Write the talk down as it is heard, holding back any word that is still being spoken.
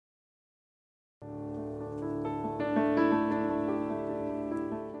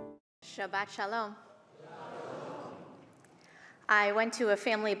Shabbat Shalom. I went to a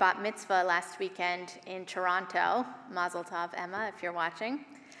family bat mitzvah last weekend in Toronto. Mazel tov, Emma, if you're watching.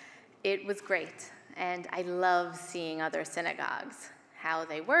 It was great, and I love seeing other synagogues, how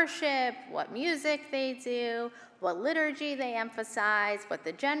they worship, what music they do, what liturgy they emphasize, what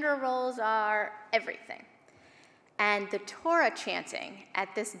the gender roles are, everything. And the Torah chanting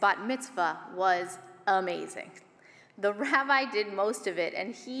at this bat mitzvah was amazing. The rabbi did most of it,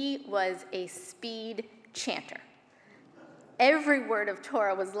 and he was a speed chanter. Every word of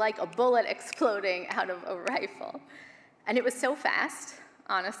Torah was like a bullet exploding out of a rifle. And it was so fast,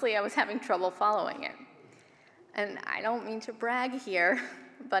 honestly, I was having trouble following it. And I don't mean to brag here,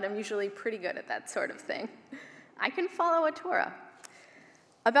 but I'm usually pretty good at that sort of thing. I can follow a Torah.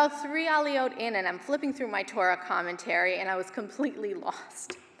 About 3 aliyot in, and I'm flipping through my Torah commentary, and I was completely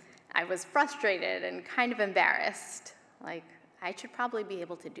lost. I was frustrated and kind of embarrassed. Like, I should probably be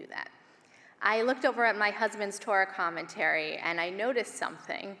able to do that. I looked over at my husband's Torah commentary, and I noticed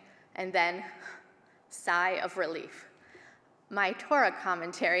something, and then, sigh of relief. My Torah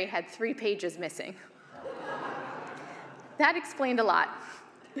commentary had 3 pages missing. That explained a lot.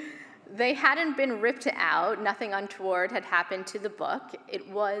 They hadn't been ripped out, nothing untoward had happened to the book. It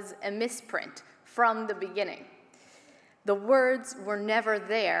was a misprint from the beginning. The words were never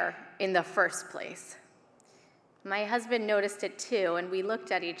there in the first place. My husband noticed it too, and we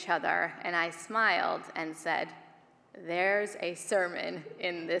looked at each other, and I smiled and said, "There's a sermon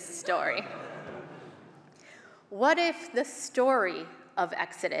in this story." What if the story of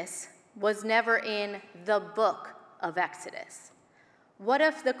Exodus was never in the book of Exodus? What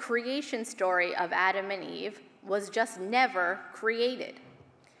if the creation story of Adam and Eve was just never created?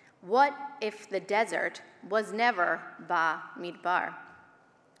 What if the desert was never Ba Midbar?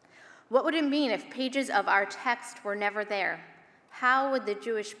 What would it mean if pages of our text were never there? How would the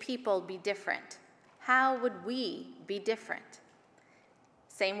Jewish people be different? How would we be different?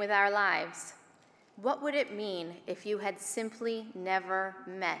 Same with our lives. What would it mean if you had simply never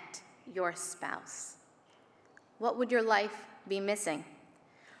met your spouse? What would your life be missing?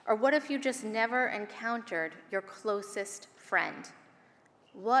 Or what if you just never encountered your closest friend?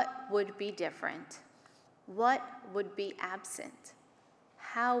 What would be different? What would be absent?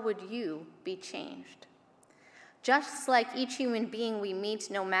 How would you be changed? Just like each human being we meet,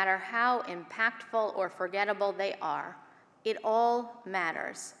 no matter how impactful or forgettable they are, it all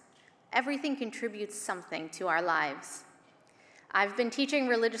matters. Everything contributes something to our lives. I've been teaching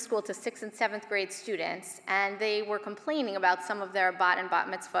religious school to 6th and 7th grade students, and they were complaining about some of their bat and bat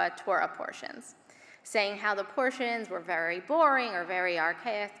mitzvah Torah portions, saying how the portions were very boring or very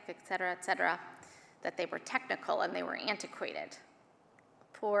archaic, etc., that they were technical and they were antiquated.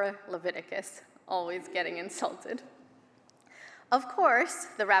 Poor Leviticus, always getting insulted. Of course,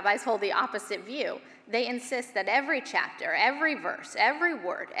 the rabbis hold the opposite view. They insist that every chapter, every verse, every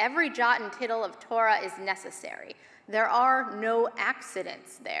word, every jot and tittle of Torah is necessary. There are no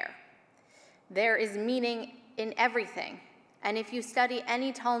accidents there. There is meaning in everything. And if you study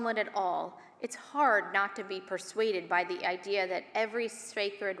any Talmud at all, it's hard not to be persuaded by the idea that every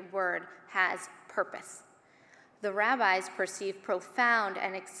sacred word has purpose. The rabbis perceive profound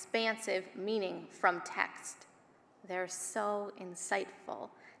and expansive meaning from text. They're so insightful.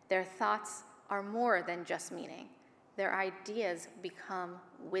 Their thoughts are more than just meaning. Their ideas become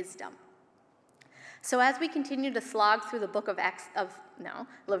wisdom. So as we continue to slog through the book of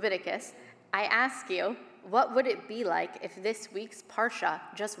Leviticus, I ask you, what would it be like if this week's Parsha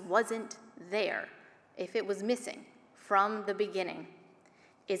just wasn't there, if it was missing from the beginning?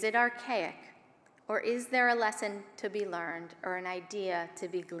 Is it archaic, or is there a lesson to be learned or an idea to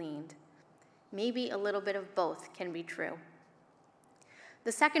be gleaned? Maybe a little bit of both can be true.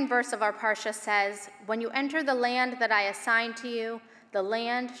 The second verse of our Parsha says, "When you enter the land that I assign to you, the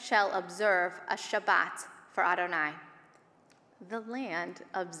land shall observe a Shabbat for Adonai." The land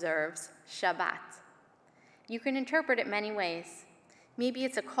observes Shabbat. You can interpret it many ways. Maybe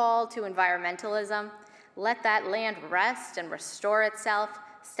it's a call to environmentalism. Let that land rest and restore itself.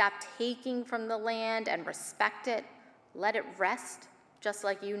 Stop taking from the land and respect it. Let it rest, just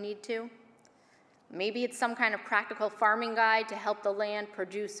like you need to. Maybe it's some kind of practical farming guide to help the land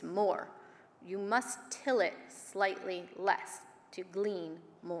produce more. You must till it slightly less to glean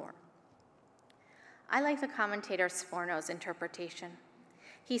more. I like the commentator Sforno's interpretation.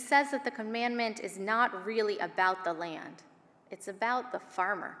 He says that the commandment is not really about the land. It's about the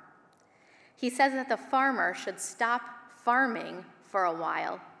farmer. He says that the farmer should stop farming for a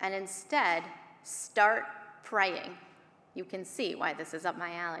while and instead start praying. You can see why this is up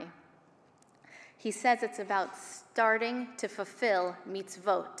my alley. He says it's about starting to fulfill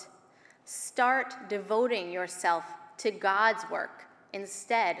mitzvot, Start devoting yourself to God's work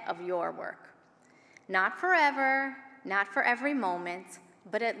instead of your work. Not forever, not for every moment,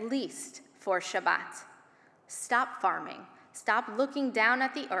 but at least for Shabbat. Stop farming. Stop looking down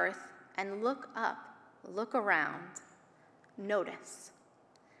at the earth and look up, look around. Notice.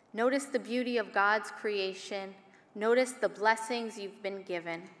 Notice the beauty of God's creation. Notice the blessings you've been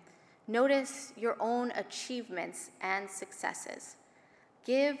given. Notice your own achievements and successes.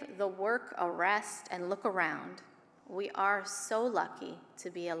 Give the work a rest and look around. We are so lucky to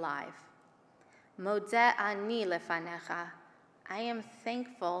be alive. Modeh ani lefanecha. I am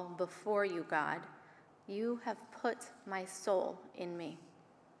thankful before you, God. You have put my soul in me.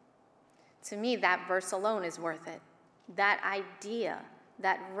 To me, that verse alone is worth it. That idea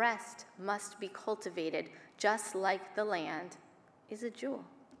that rest must be cultivated just like the land is a jewel.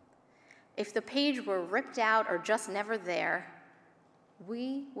 If the page were ripped out or just never there,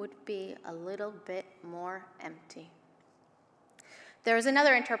 we would be a little bit more empty. There is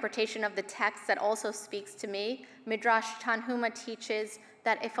another interpretation of the text that also speaks to me. Midrash Tanhuma teaches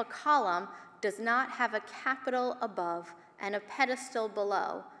that if a column does not have a capital above and a pedestal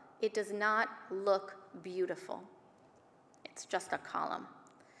below, it does not look beautiful. It's just a column.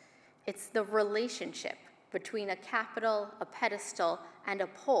 It's the relationship between a capital, a pedestal, and a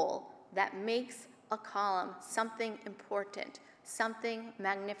pole that makes a column something important, something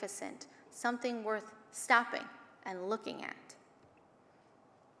magnificent, something worth stopping and looking at.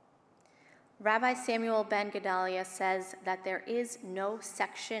 Rabbi Samuel ben Gedalia says that there is no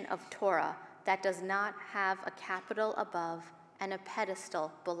section of Torah that does not have a capital above and a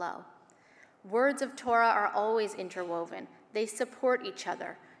pedestal below. Words of Torah are always interwoven. They support each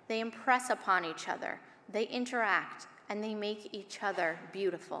other. They impress upon each other. They interact, and they make each other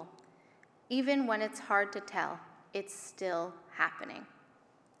beautiful. Even when it's hard to tell, it's still happening.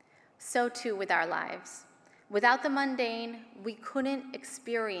 So too with our lives. Without the mundane, we couldn't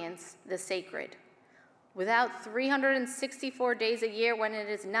experience the sacred. Without 364 days a year when it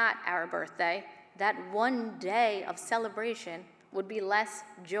is not our birthday, that one day of celebration would be less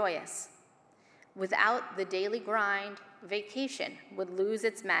joyous. Without the daily grind, vacation would lose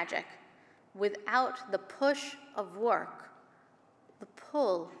its magic. Without the push of work, the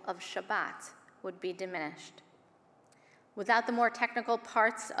pull of Shabbat would be diminished. Without the more technical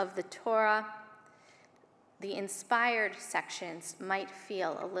parts of the Torah, the inspired sections might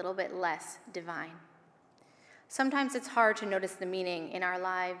feel a little bit less divine. Sometimes it's hard to notice the meaning in our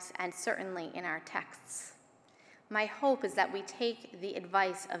lives and certainly in our texts. My hope is that we take the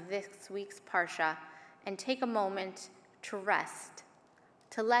advice of this week's Parsha and take a moment to rest,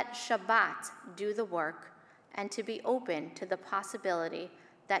 to let Shabbat do the work, and to be open to the possibility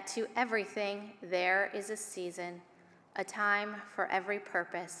that to everything there is a season, a time for every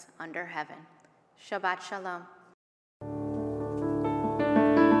purpose under heaven. Shabbat Shalom.